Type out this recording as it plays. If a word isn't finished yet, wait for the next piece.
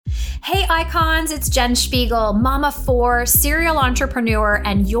Hey icons, it's Jen Spiegel, mama 4, serial entrepreneur,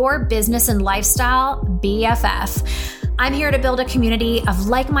 and your business and lifestyle BFF. I'm here to build a community of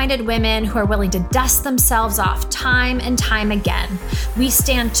like-minded women who are willing to dust themselves off time and time again. We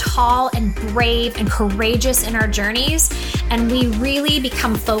stand tall and brave and courageous in our journeys, and we really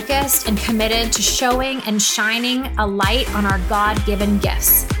become focused and committed to showing and shining a light on our God-given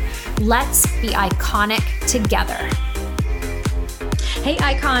gifts. Let's be iconic together. Hey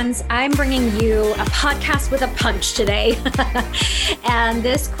icons, I'm bringing you a podcast with a punch today. And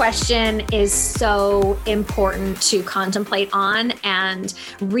this question is so important to contemplate on and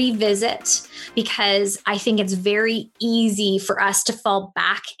revisit, because I think it's very easy for us to fall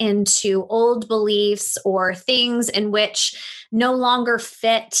back into old beliefs or things in which no longer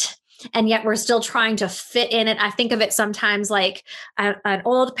fit. And yet we're still trying to fit in it. I think of it sometimes like an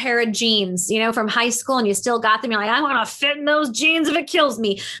old pair of jeans, from high school, and you still got them. You're like, I want to fit in those jeans if it kills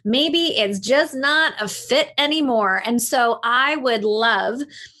me. Maybe it's just not a fit anymore. And so I would love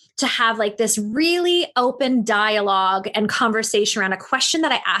to have like this really open dialogue and conversation around a question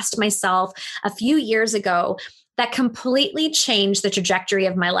that I asked myself a few years ago that completely changed the trajectory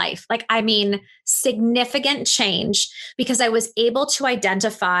of my life. Significant change, because I was able to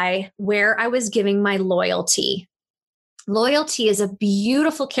identify where I was giving my loyalty. Loyalty is a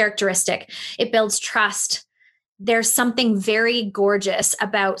beautiful characteristic. It builds trust. There's something very gorgeous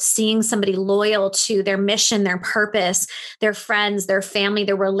about seeing somebody loyal to their mission, their purpose, their friends, their family,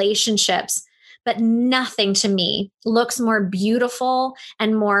 their relationships. But nothing to me looks more beautiful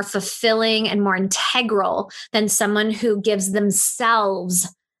and more fulfilling and more integral than someone who gives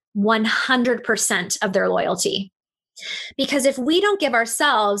themselves 100% of their loyalty. Because if we don't give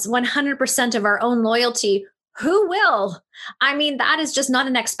ourselves 100% of our own loyalty, who will? That is just not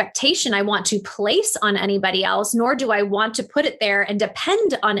an expectation I want to place on anybody else, nor do I want to put it there and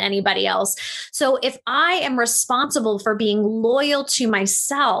depend on anybody else. So if I am responsible for being loyal to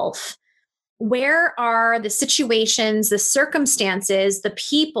myself, where are the situations, the circumstances, the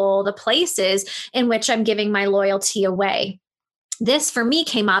people, the places in which I'm giving my loyalty away? This for me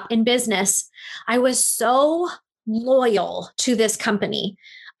came up in business. I was so loyal to this company.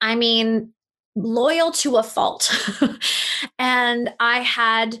 Loyal to a fault. And I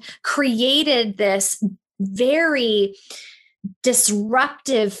had created this very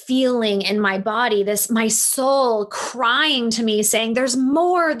disruptive feeling in my body, my soul crying to me saying, there's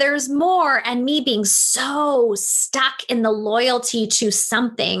more, and me being so stuck in the loyalty to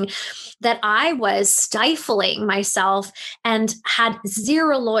something that I was stifling myself and had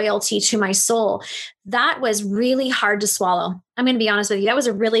zero loyalty to my soul. That was really hard to swallow. I'm going to be honest with you. That was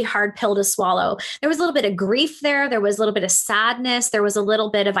a really hard pill to swallow. There was a little bit of grief there. There was a little bit of sadness. There was a little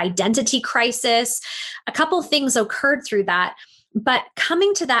bit of identity crisis. A couple of things occurred through that. But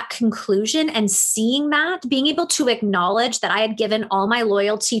coming to that conclusion and seeing that, being able to acknowledge that I had given all my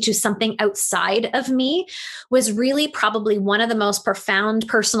loyalty to something outside of me was really probably one of the most profound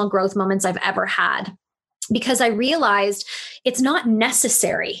personal growth moments I've ever had, because I realized it's not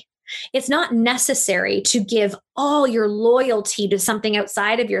necessary. It's not necessary to give all your loyalty to something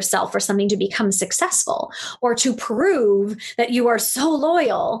outside of yourself for something to become successful or to prove that you are so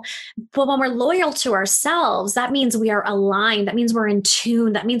loyal. But when we're loyal to ourselves, that means we are aligned. That means we're in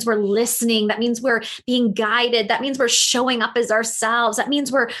tune. That means we're listening. That means we're being guided. That means we're showing up as ourselves. That means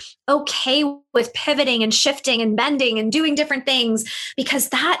we're okay with pivoting and shifting and bending and doing different things, because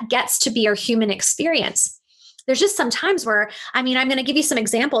that gets to be our human experience. There's just some times where, I'm going to give you some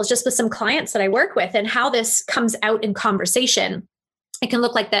examples just with some clients that I work with and how this comes out in conversation. It can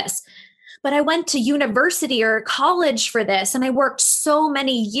look like this. But I went to university or college for this, and I worked so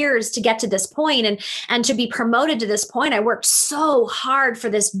many years to get to this point and to be promoted to this point. I worked so hard for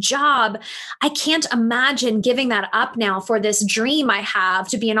this job. I can't imagine giving that up now for this dream I have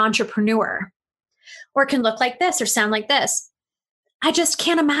to be an entrepreneur. Or it can look like this or sound like this. I just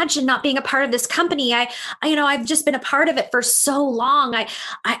can't imagine not being a part of this company. I've just been a part of it for so long.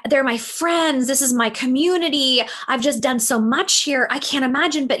 They're my friends. This is my community. I've just done so much here. I can't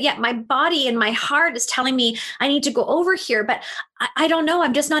imagine, but yet my body and my heart is telling me I need to go over here. But I don't know.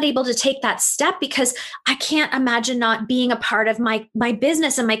 I'm just not able to take that step because I can't imagine not being a part of my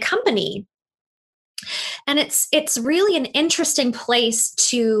business and my company. And it's really an interesting place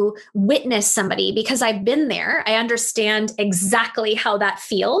to witness somebody, because I've been there. I understand exactly how that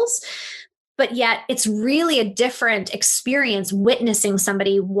feels, but yet it's really a different experience witnessing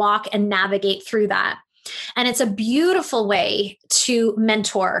somebody walk and navigate through that. And it's a beautiful way to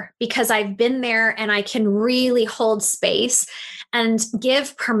mentor, because I've been there and I can really hold space and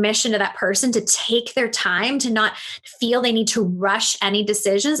give permission to that person to take their time, to not feel they need to rush any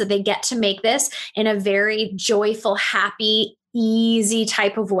decisions, that they get to make this in a very joyful, happy, easy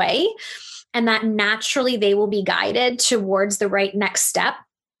type of way. And that naturally they will be guided towards the right next step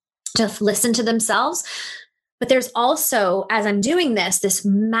to listen to themselves. But there's also, as I'm doing this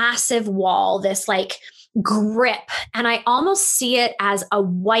massive wall, this like grip. And I almost see it as a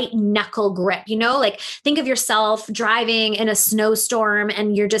white knuckle grip, like think of yourself driving in a snowstorm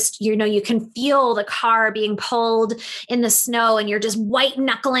and you're just, you can feel the car being pulled in the snow and you're just white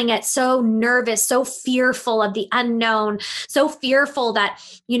knuckling it, so nervous, so fearful of the unknown, so fearful that,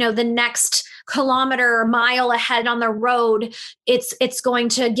 the next kilometer or mile ahead on the road, it's going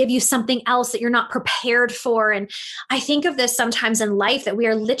to give you something else that you're not prepared for. And I think of this sometimes in life, that we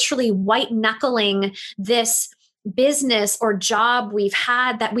are literally white knuckling this business or job we've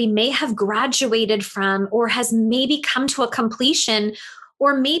had that we may have graduated from, or has maybe come to a completion,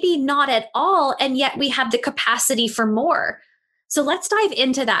 or maybe not at all. And yet we have the capacity for more. So let's dive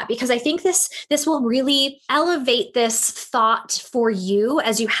into that, because I think this will really elevate this thought for you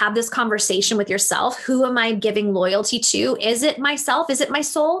as you have this conversation with yourself. Who am I giving loyalty to? Is it myself? Is it my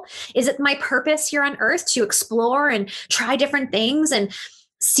soul? Is it my purpose here on earth to explore and try different things and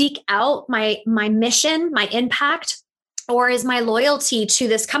seek out my mission, my impact? Or is my loyalty to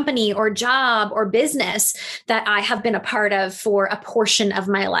this company or job or business that I have been a part of for a portion of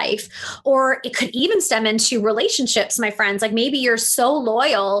my life? Or it could even stem into relationships, my friends. Like maybe you're so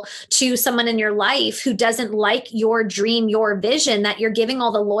loyal to someone in your life who doesn't like your dream, your vision, that you're giving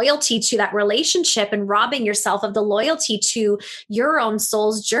all the loyalty to that relationship and robbing yourself of the loyalty to your own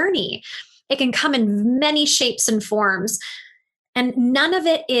soul's journey. It can come in many shapes and forms, and none of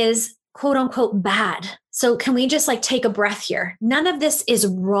it is quote unquote bad. So can we just take a breath here? None of this is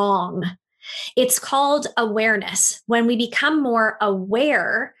wrong. It's called awareness. When we become more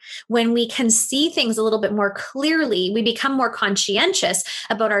aware, when we can see things a little bit more clearly, we become more conscientious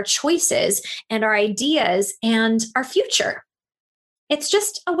about our choices and our ideas and our future. It's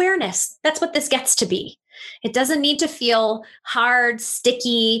just awareness. That's what this gets to be. It doesn't need to feel hard,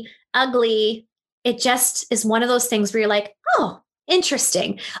 sticky, ugly. It just is one of those things where you're like, oh,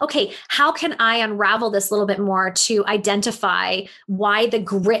 interesting. Okay, how can I unravel this a little bit more to identify why the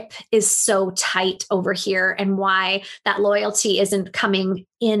grip is so tight over here and why that loyalty isn't coming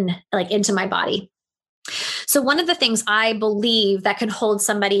in into my body? So one of the things I believe that can hold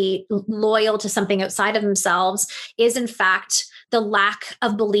somebody loyal to something outside of themselves is, in fact, the lack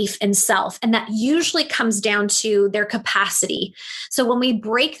of belief in self. And that usually comes down to their capacity. So when we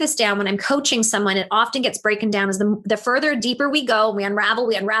break this down, when I'm coaching someone, it often gets broken down as the further deeper we go, we unravel,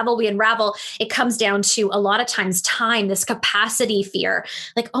 it comes down to a lot of times time, this capacity fear.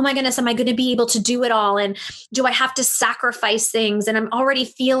 Like, oh my goodness, am I going to be able to do it all? And do I have to sacrifice things? And I'm already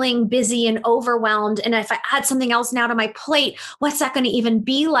feeling busy and overwhelmed. And if I add something else now to my plate, what's that going to even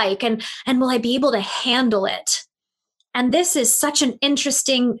be like? And will I be able to handle it? And this is such an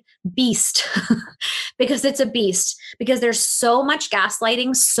interesting beast because it's a beast, because there's so much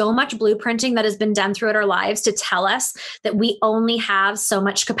gaslighting, so much blueprinting that has been done throughout our lives to tell us that we only have so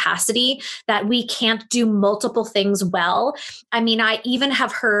much capacity, that we can't do multiple things well. I mean, I even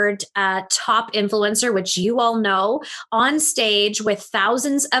have heard a top influencer, which you all know, on stage with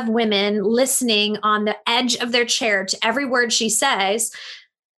thousands of women listening on the edge of their chair to every word she says,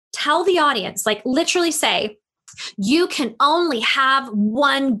 tell the audience, literally say, you can only have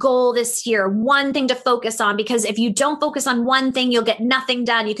one goal this year, one thing to focus on, because if you don't focus on one thing, you'll get nothing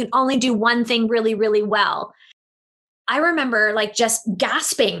done. You can only do one thing really, really well. I remember just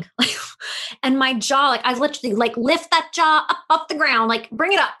gasping and my jaw, I literally lift that jaw up off the ground,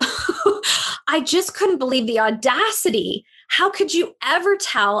 bring it up. I just couldn't believe the audacity. How could you ever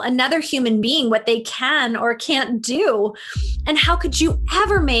tell another human being what they can or can't do? And how could you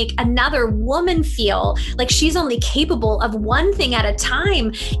ever make another woman feel like she's only capable of one thing at a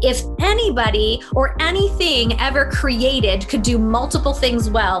time if anybody or anything ever created could do multiple things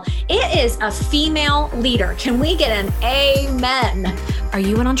well? It is a female leader. Can we get an amen? Are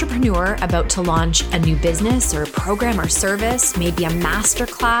you an entrepreneur about to launch a new business or a program or service, maybe a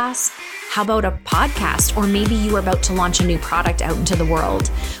masterclass? How about a podcast? Or maybe you are about to launch a new product out into the world.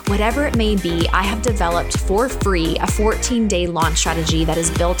 Whatever it may be, I have developed for free a 14-day launch strategy that is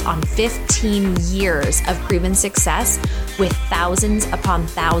built on 15 years of proven success with thousands upon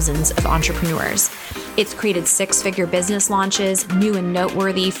thousands of entrepreneurs. It's created 6-figure business launches, new and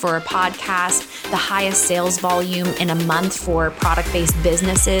noteworthy for a podcast, the highest sales volume in a month for product-based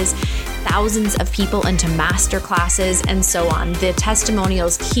businesses, thousands of people into masterclasses and so on. The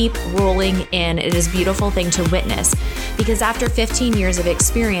testimonials keep rolling in. It is a beautiful thing to witness because after 15 years of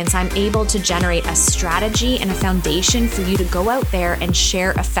experience, I'm able to generate a strategy and a foundation for you to go out there and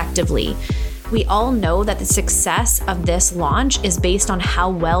share effectively. We all know that the success of this launch is based on how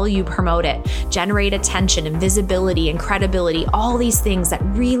well you promote it, generate attention and visibility and credibility, all these things that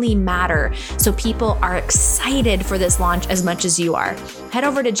really matter. So people are excited for this launch as much as you are. Head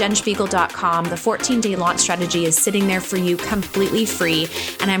over to jenspiegel.com. The 14-day launch strategy is sitting there for you completely free.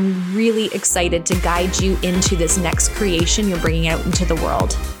 And I'm really excited to guide you into this next creation you're bringing out into the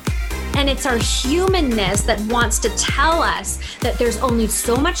world. And it's our humanness that wants to tell us that there's only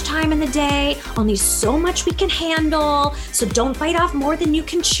so much time in the day, only so much we can handle. So don't bite off more than you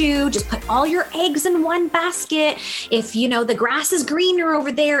can chew. Just put all your eggs in one basket. If, the grass is greener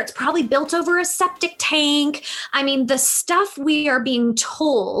over there, it's probably built over a septic tank. I mean, the stuff we are being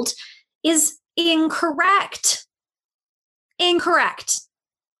told is incorrect. Incorrect.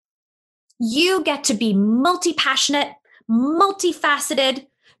 You get to be multi-passionate, multifaceted,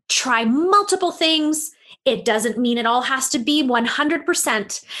 try multiple things. It doesn't mean it all has to be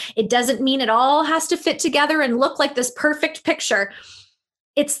 100%. It doesn't mean it all has to fit together and look like this perfect picture.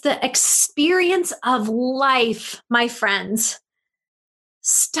 It's the experience of life, my friends.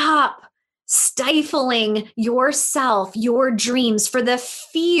 Stop stifling yourself, your dreams for the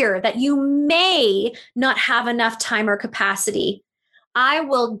fear that you may not have enough time or capacity. I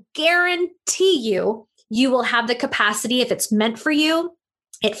will guarantee you will have the capacity if it's meant for you.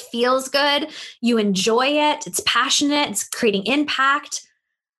 It feels good. You enjoy it. It's passionate. It's creating impact.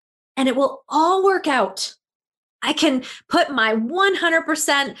 And it will all work out. I can put my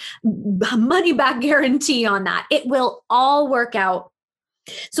 100% money back guarantee on that. It will all work out.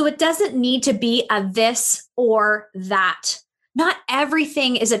 So it doesn't need to be a this or that. Not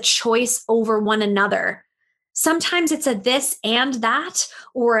everything is a choice over one another. Sometimes it's a this and that,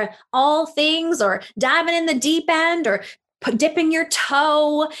 or all things, or diving in the deep end, or dipping your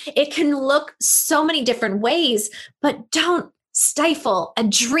toe. It can look so many different ways, but don't stifle a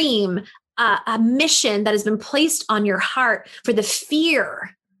dream, a mission that has been placed on your heart for the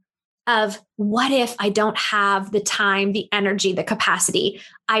fear of what if I don't have the time, the energy, the capacity?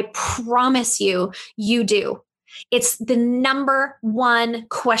 I promise you, you do. It's the number one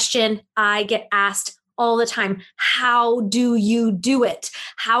question I get asked all the time. How do you do it?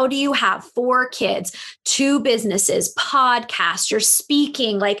 How do you have 4 kids, 2 businesses, podcasts, you're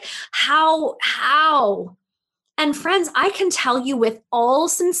speaking? Like how? And friends, I can tell you with all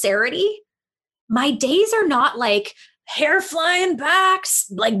sincerity, my days are not like hair flying back,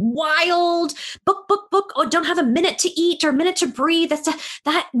 like wild, book. Oh, don't have a minute to eat or a minute to breathe.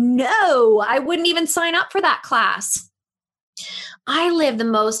 No, I wouldn't even sign up for that class. I live the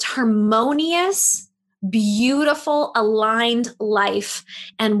most harmonious, beautiful, aligned life.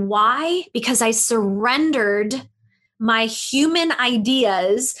 And why? Because I surrendered my human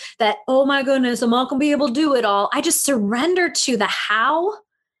ideas that, oh my goodness, I'm not going to be able to do it all. I just surrendered to the how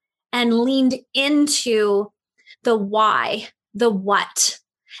and leaned into the why, the what.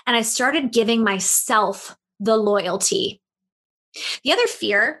 And I started giving myself the loyalty. The other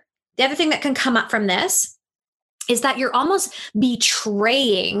fear, the other thing that can come up from this is that you're almost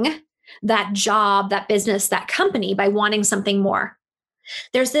betraying that job, that business, that company by wanting something more.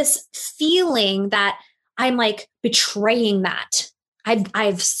 There's this feeling that I'm like betraying that.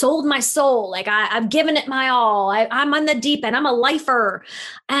 I've sold my soul. Like I've given it my all. I'm on the deep end. I'm a lifer.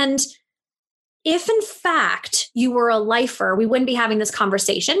 And if in fact you were a lifer, we wouldn't be having this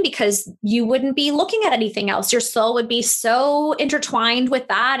conversation because you wouldn't be looking at anything else. Your soul would be so intertwined with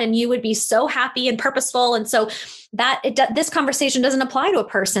that and you would be so happy and purposeful. And so this conversation doesn't apply to a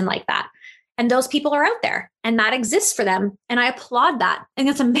person like that. And those people are out there and that exists for them. And I applaud that. And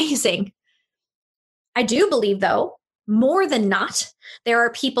that's amazing. I do believe though, more than not, there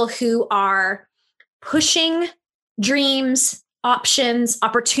are people who are pushing dreams, options,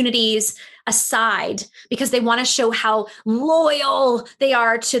 opportunities aside because they want to show how loyal they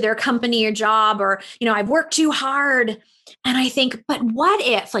are to their company or job, or, I've worked too hard. And I think, but what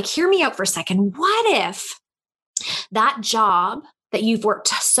if, hear me out for a second. What if that job that you've worked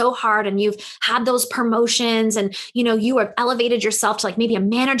so hard and you've had those promotions and, you have elevated yourself to maybe a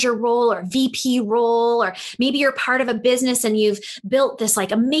manager role or VP role, or maybe you're part of a business and you've built this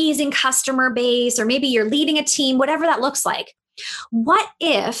amazing customer base, or maybe you're leading a team, whatever that looks like. What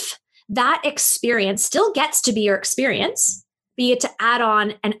if that experience still gets to be your experience, be it to add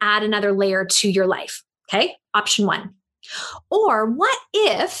on and add another layer to your life? Okay. Option 1. Or what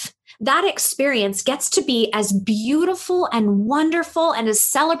if that experience gets to be as beautiful and wonderful and as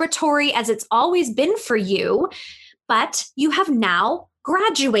celebratory as it's always been for you, but you have now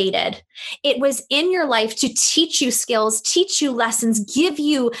graduated. It was in your life to teach you skills, teach you lessons, give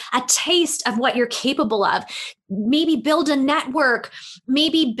you a taste of what you're capable of. Maybe build a network,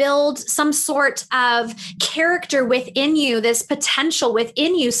 maybe build some sort of character within you, this potential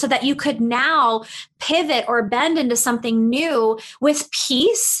within you, so that you could now pivot or bend into something new with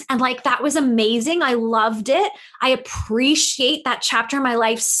peace. And like, that was amazing. I loved it. I appreciate that chapter in my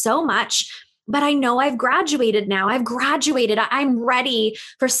life so much. But I know I've graduated now. I've graduated. I'm ready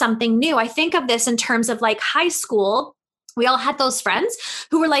for something new. I think of this in terms of like high school. We all had those friends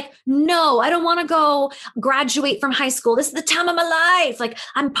who were like, no, I don't want to go graduate from high school. This is the time of my life. Like,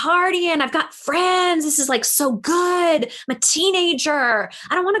 I'm partying. I've got friends. This is like so good. I'm a teenager.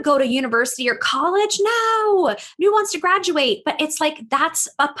 I don't want to go to university or college. No, who wants to graduate? But it's like, that's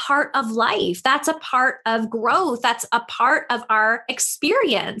a part of life. That's a part of growth. That's a part of our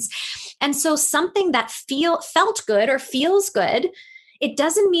experience. And so something that felt good or feels good, it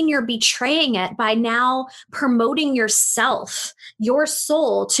doesn't mean you're betraying it by now promoting yourself, your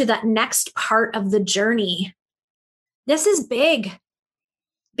soul, to that next part of the journey. This is big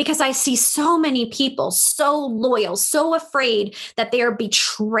because I see so many people so loyal, so afraid that they are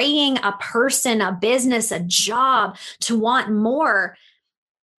betraying a person, a business, a job to want more.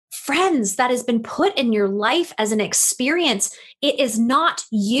 Friends, that has been put in your life as an experience. It is not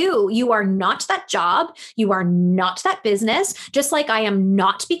you. You are not that job. You are not that business. Just like I am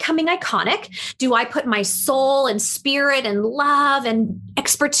not becoming iconic. Do I put my soul and spirit and love and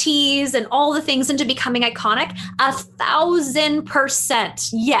expertise and all the things into becoming iconic? 1,000%.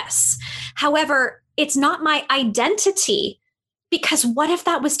 Yes. However, it's not my identity, because what if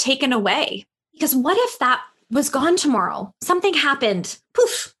that was taken away? Because what if that was gone tomorrow? Something happened.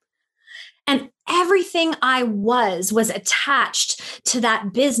 Poof. And everything I was attached to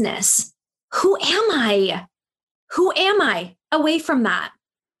that business. Who am I? Who am I away from that?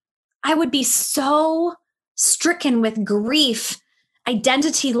 I would be so stricken with grief,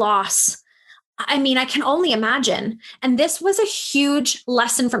 identity loss. I mean, I can only imagine. And this was a huge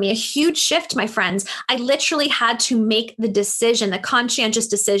lesson for me, a huge shift, my friends. I literally had to make the decision, the conscientious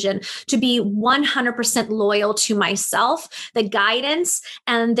decision, to be 100% loyal to myself, the guidance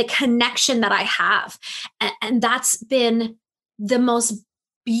and the connection that I have. And that's been the most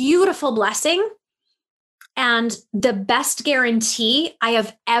beautiful blessing and the best guarantee I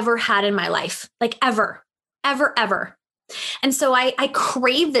have ever had in my life, like ever. And so I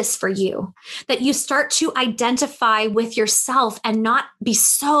crave this for you, that you start to identify with yourself and not be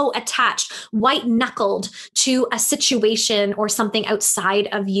so attached, white knuckled to a situation or something outside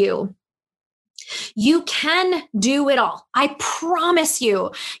of you. You can do it all. I promise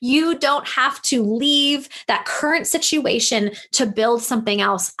you, you don't have to leave that current situation to build something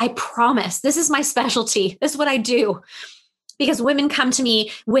else. I promise. This is my specialty. This is what I do. Because women come to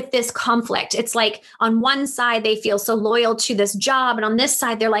me with this conflict. It's like on one side, they feel so loyal to this job. And on this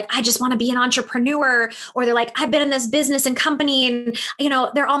side, they're like, I just want to be an entrepreneur. Or they're like, I've been in this business and company and,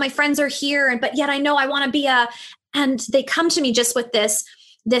 they're all my friends are here. But yet I know I want to be and they come to me just with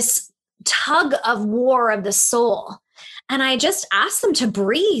this tug of war of the soul. And I just ask them to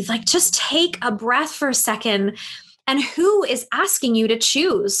breathe, like just take a breath for a second. And who is asking you to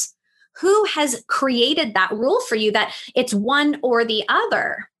choose? Who has created that rule for you that it's one or the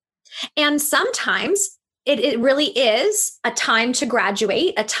other? And sometimes it really is a time to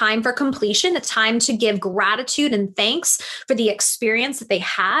graduate, a time for completion, a time to give gratitude and thanks for the experience that they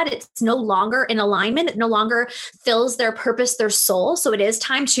had. It's no longer in alignment. It no longer fills their purpose, their soul. So it is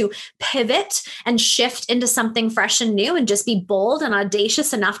time to pivot and shift into something fresh and new and just be bold and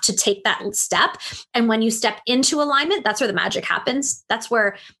audacious enough to take that step. And when you step into alignment, that's where the magic happens. That's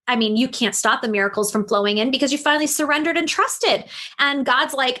where, you can't stop the miracles from flowing in because you finally surrendered and trusted. And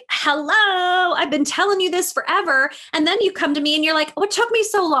God's like, hello, I've been telling you this forever. And then you come to me and you're like, what took me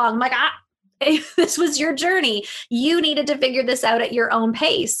so long? I'm like, this was your journey. You needed to figure this out at your own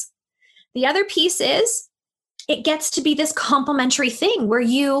pace. The other piece is it gets to be this complementary thing where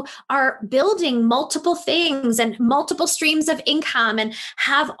you are building multiple things and multiple streams of income and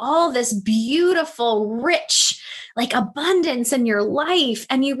have all this beautiful, rich, like abundance in your life.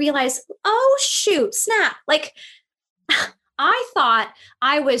 And you realize, oh, shoot, snap. Like, I thought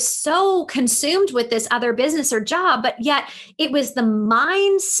I was so consumed with this other business or job, but yet it was the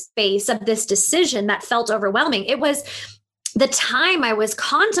mind space of this decision that felt overwhelming. It was the time I was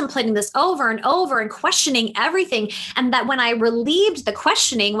contemplating this over and over and questioning everything. And that when I relieved the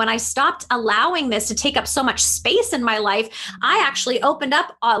questioning, when I stopped allowing this to take up so much space in my life, I actually opened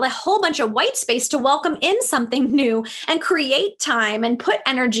up a whole bunch of white space to welcome in something new and create time and put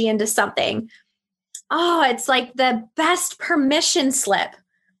energy into something. Oh, it's like the best permission slip.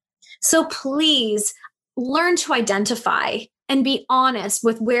 So please learn to identify and be honest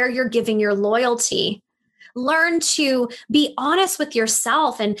with where you're giving your loyalty. Learn to be honest with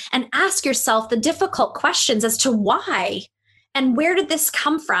yourself and ask yourself the difficult questions as to why and where did this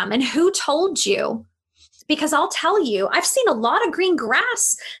come from and who told you? Because I'll tell you, I've seen a lot of green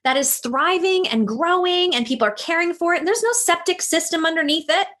grass that is thriving and growing and people are caring for it. And there's no septic system underneath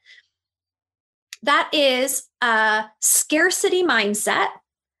it. That is a scarcity mindset.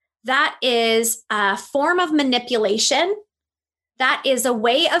 That is a form of manipulation. That is a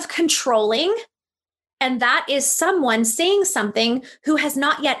way of controlling. And that is someone saying something who has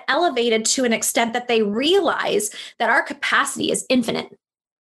not yet elevated to an extent that they realize that our capacity is infinite.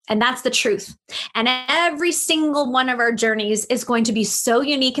 And that's the truth. And every single one of our journeys is going to be so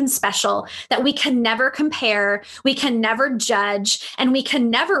unique and special that we can never compare, we can never judge, and we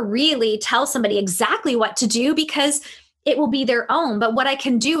can never really tell somebody exactly what to do because it will be their own. But what I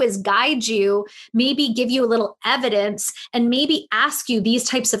can do is guide you, maybe give you a little evidence, and maybe ask you these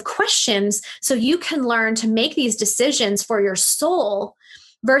types of questions so you can learn to make these decisions for your soul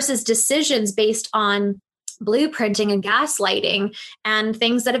versus decisions based on blueprinting and gaslighting and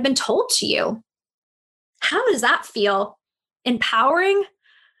things that have been told to you. How does that feel? Empowering?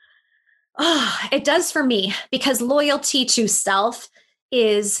 Oh, it does for me, because loyalty to self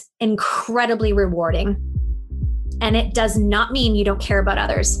is incredibly rewarding. And it does not mean you don't care about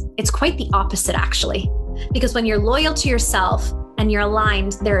others. It's quite the opposite, actually. Because when you're loyal to yourself and you're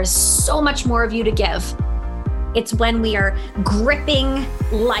aligned, there is so much more of you to give. It's when we are gripping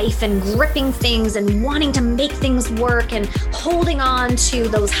life and gripping things and wanting to make things work and holding on to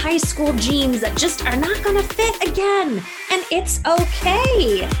those high school jeans that just are not going to fit again. And it's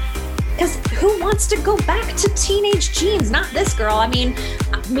okay. Because who wants to go back to teenage jeans? Not this girl. I mean,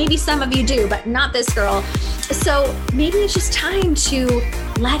 maybe some of you do, but not this girl. So maybe it's just time to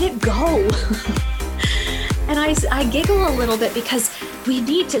let it go. And I giggle a little bit because we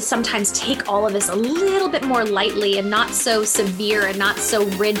need to sometimes take all of this a little bit more lightly and not so severe and not so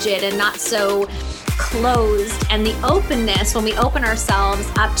rigid and not so closed. And the openness, when we open ourselves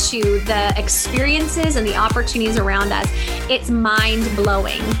up to the experiences and the opportunities around us, it's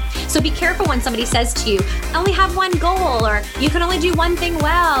mind-blowing. So be careful when somebody says to you, I only have one goal, or you can only do one thing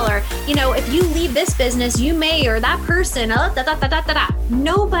well, or, if you leave this business, you may, or that person,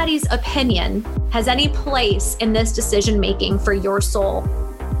 Nobody's opinion has any place in this decision-making for your soul.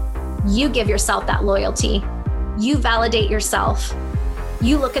 You give yourself that loyalty. You validate yourself.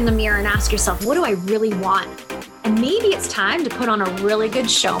 You look in the mirror and ask yourself, what do I really want? And maybe it's time to put on a really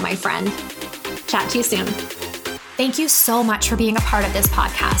good show, my friend. Chat to you soon. Thank you so much for being a part of this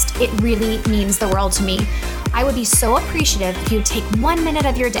podcast. It really means the world to me. I would be so appreciative if you'd take 1 minute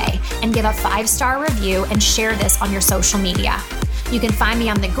of your day and give a 5-star review and share this on your social media. You can find me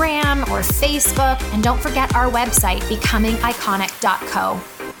on the gram or Facebook, and don't forget our website, becomingiconic.co.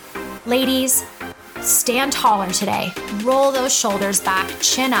 Ladies, stand taller today. Roll those shoulders back,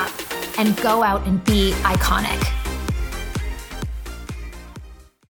 chin up, and go out and be iconic.